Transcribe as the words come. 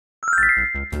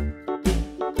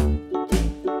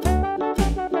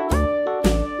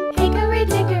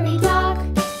Hickory-dickory-dock,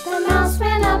 the mouse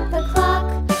ran up the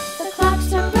clock. The clock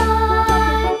struck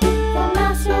one, the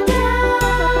mouse ran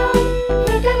down.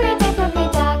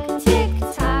 Hickory-dickory-dock,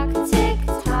 tick-tock,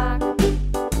 tick-tock.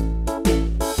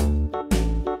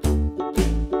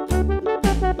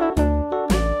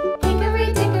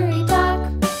 Hickory-dickory-dock,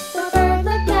 the bird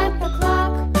looked at the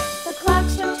clock. The clock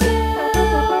struck two,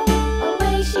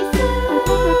 away she flew.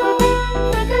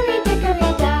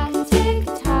 Hickory-dickory-dock,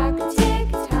 tick-tock,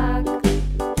 tick-tock.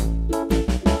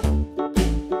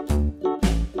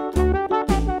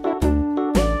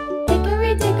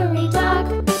 Hickory-dickory-dock,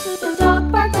 the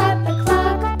dog barked at the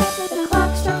clock. The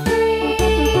clock struck three,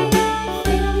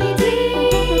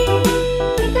 fiddly-dee.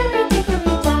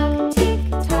 Hickory-dickory-dock,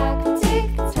 tick-tock,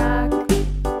 tick-tock.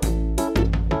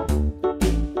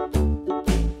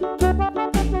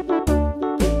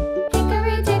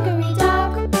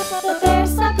 Hickory-dickory-dock, the bear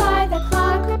sat by the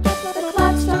clock. The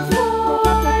clock struck four,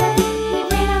 he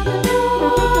ran out the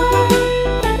door.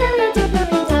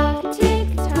 Hickory-dickory-dock,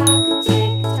 tick-tock,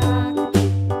 tick-tock.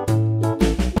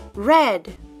 Red.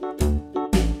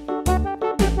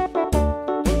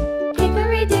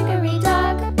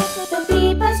 Hickory-dickory-dock, the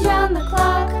bee buzzed round the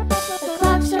clock. The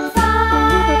clock struck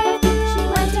five, she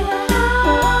went to her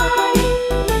hive.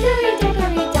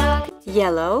 Hickory-dickory-dock,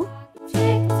 Yellow.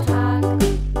 tick-tock.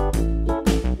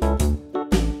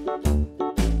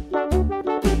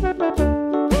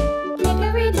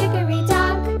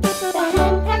 Hickory-dickory-dock, the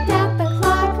hen pecked at the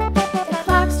clock. The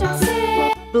clock struck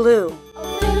six, Blue.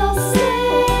 fiddle-six.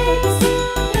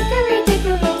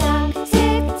 Hickory-dickory-dock,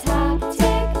 tick-tock,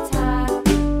 tick-tock.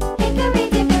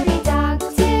 Hickory-dickory-dock,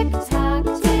 tick-tock,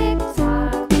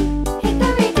 tick-tock.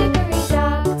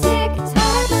 Hickory-dickory-dock,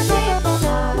 tick-tock,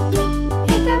 tick-tock.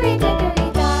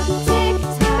 Hickory-dickory-dock,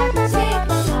 tick-tock,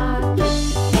 tick-tock.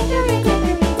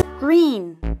 Hickory-dickory-dock. Green.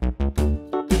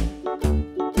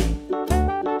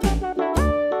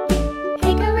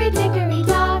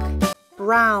 Hickory-dickory-dock,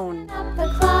 Brown. up the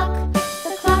clock.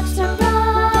 The clock struck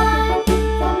one,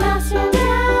 the mouse ran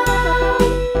down.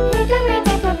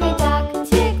 Hickory-dickory-dock,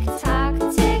 tick-tock,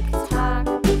 tick-tock.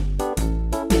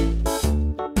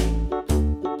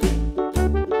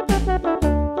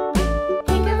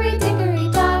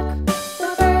 Hickory-dickory-dock, the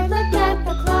bird looked at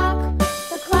the clock.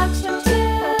 The clock struck two,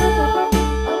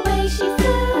 away she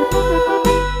flew.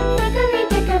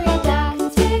 Hickory-dickory-dock,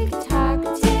 tick-tock,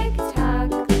 tick-tock.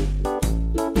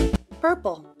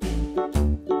 Purple.